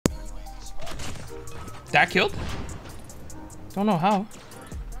That killed? Don't know how.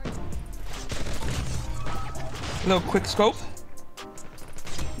 A little quick scope.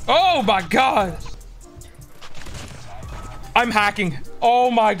 Oh my god! I'm hacking.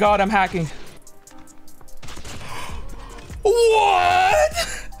 Oh my god, I'm hacking.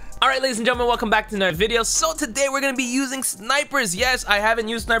 What? All right, ladies and gentlemen, welcome back to another video. So today we're gonna be using snipers. Yes, I haven't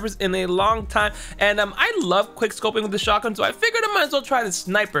used snipers in a long time, and I love quick scoping with the shotgun, so I figured I might as well try the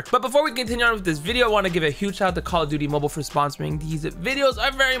sniper. But before we continue on with this video, I want to give a huge shout out to Call of Duty Mobile for sponsoring these videos. I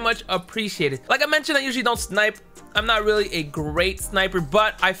very much appreciate it. Like I mentioned, I usually don't snipe. I'm not really a great sniper,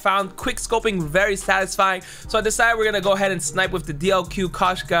 but I found quick scoping very satisfying. So I decided we're gonna go ahead and snipe with the DLQ,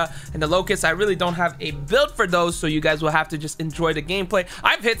 Koshka, and the Locust. I really don't have a build for those, so you guys will have to just enjoy the gameplay.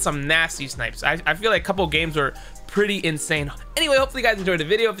 I've hit some nasty snipes. I feel like a couple games were pretty insane. Anyway, hopefully you guys enjoyed the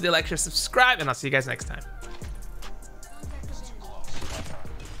video. If you did, like, share, subscribe, and I'll see you guys next time.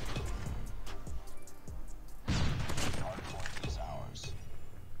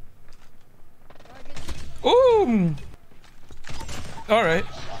 Ooh! Alright.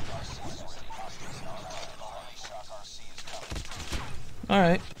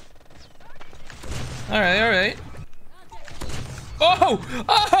 Alright. Alright, alright. Oh!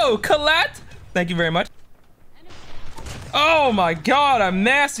 Oh! Colette! Thank you very much. Oh my god, I'm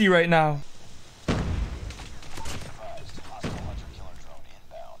nasty right now.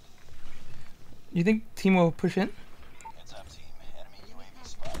 You think team will push in?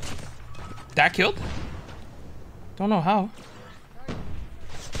 That killed? Don't know how. A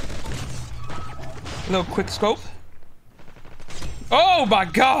little quick scope. Oh my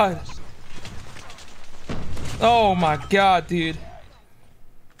god! Oh my god, dude.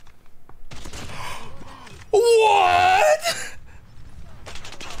 What?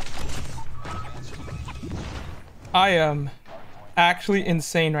 I am actually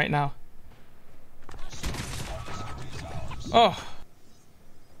insane right now. Oh.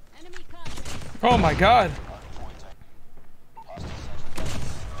 Oh my god.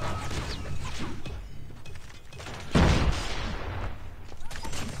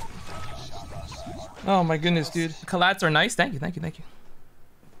 Oh my goodness, dude. Collats are nice. Thank you, thank you, thank you.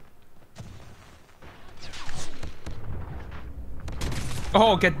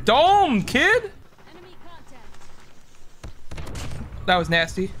 Oh, get domed, kid! That was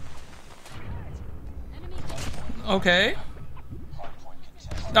nasty. Okay.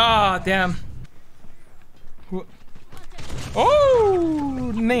 Ah, damn.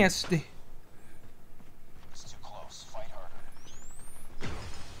 Oh, nasty.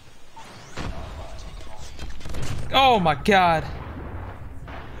 Oh my god.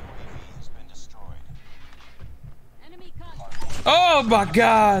 Oh my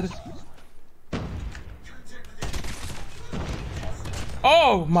god.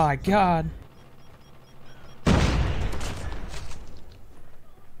 Oh my god.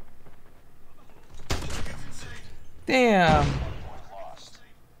 Damn.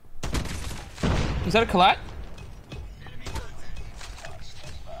 Was that a collat?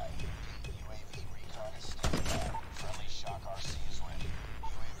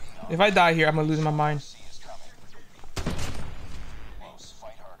 If I die here, I'm gonna lose my mind.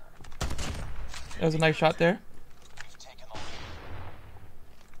 That was a nice shot there.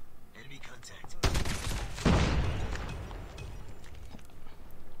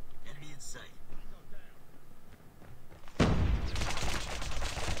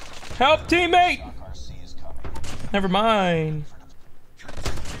 Help, teammate! Never mind.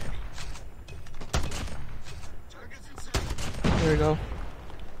 There we go.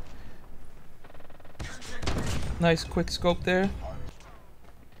 Nice quick scope there.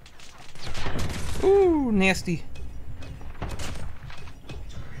 Ooh, nasty.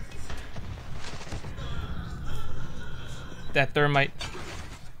 That thermite.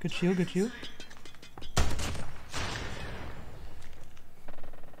 Good shield, good shield.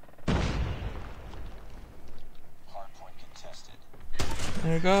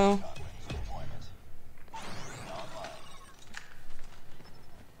 There we go.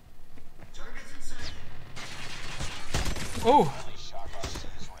 Oh!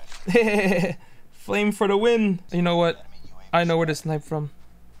 Flame for the win. You know what? I know where to snipe from.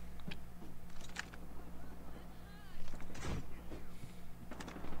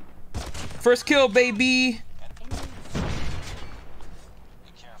 First kill, baby!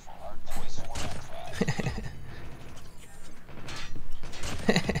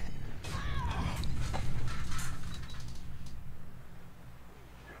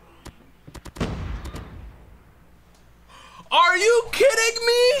 Are you kidding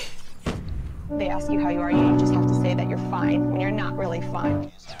me? They ask you how you are, you just have to say that you're fine when you're not really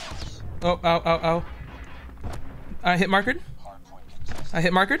fine. Oh, ow, ow, ow. I hit markered. I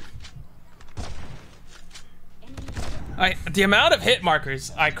hit markered. The amount of hit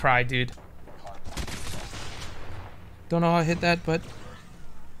markers, I cry, dude. Don't know how I hit that, but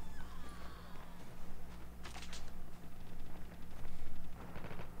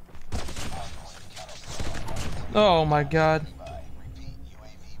oh my god.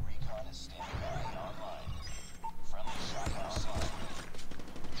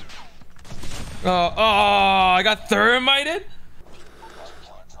 Oh, I got thermited?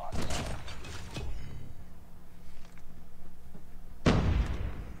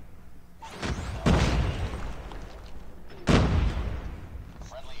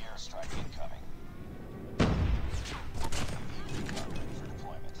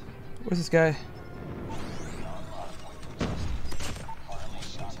 Where's this guy?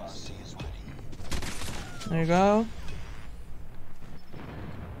 There you go.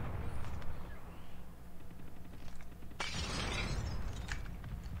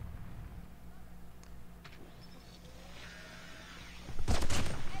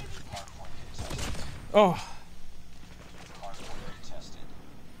 Oh.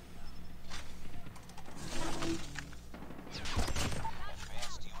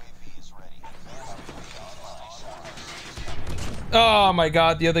 Oh my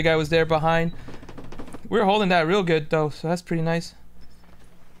god, the other guy was there behind. We were holding that real good though, so that's pretty nice.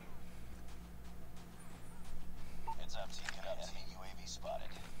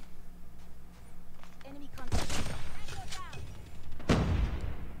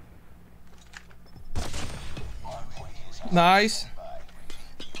 Nice.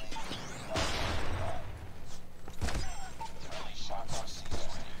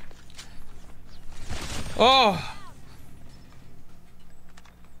 Oh.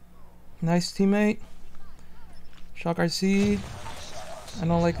 Nice teammate. Shock RC. I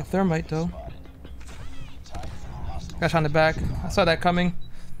don't like the thermite though. Got shot on the back. I saw that coming.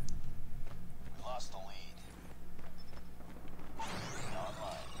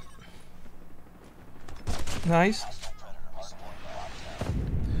 Nice.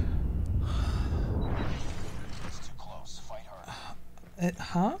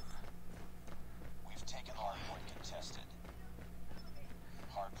 Huh? We've taken hardpoint contested.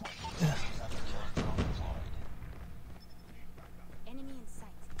 Hardpoint contested. Enemy in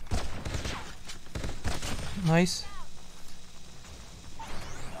sight. Nice.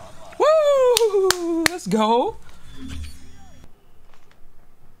 Woo! Let's go.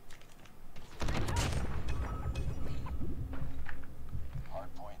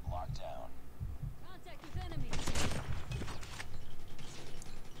 Hardpoint locked down. Contact with enemy.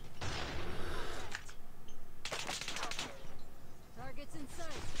 Targets in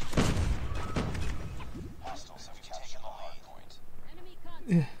sight. Hostiles have taken the hard point. Enemy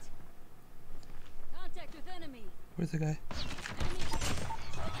contact. Yeah. Contact with enemy. Where's the guy?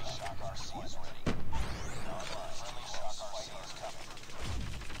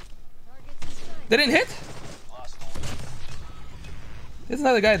 They didn't hit? There's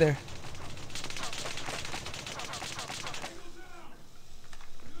another guy there.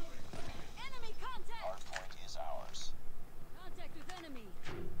 Enemy contact. Hardpoint is ours. Contact with enemy.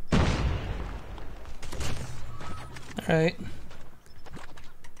 All right.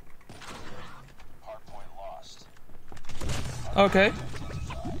 Hardpoint lost. Okay.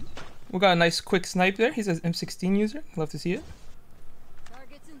 We got a nice quick snipe there. He's an M16 user. Love to see it.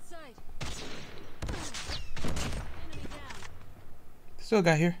 Targets in sight. Enemy down. Still a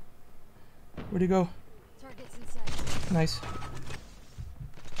guy here. Where'd he go? Targets in sight. Nice.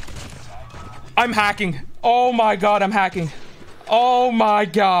 I'm hacking. Oh my god, I'm hacking. Oh my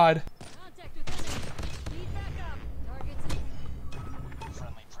god. Contact with enemy. Lead back up. Targets in.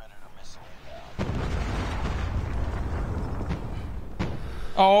 Friendly predator missile inbound.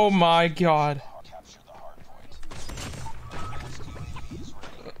 Oh my god.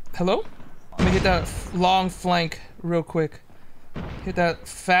 Hello? Let me hit that long flank real quick. Hit that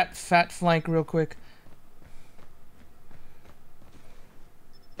fat flank real quick.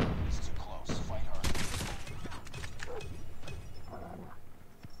 It's too close. Fight hard.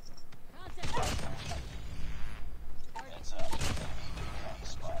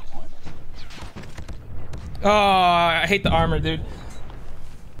 Oh, I hate the armor, dude.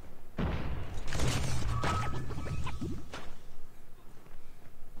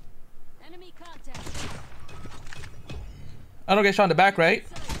 I don't get shot in the back, right?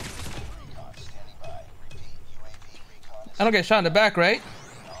 I don't get shot in the back, right?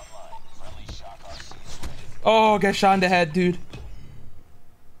 Oh, get shot in the head, dude.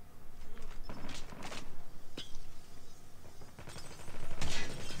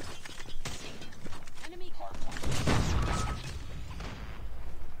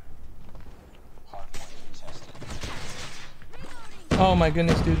 Oh my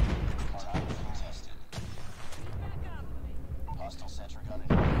goodness, dude.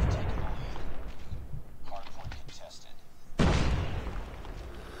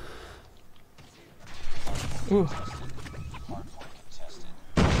 Ooh.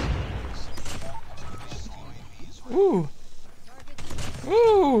 Ooh.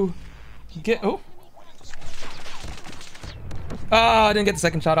 Ooh. Get. Oh. Ah, I didn't get the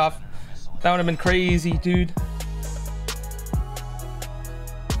second shot off. That would have been crazy, dude.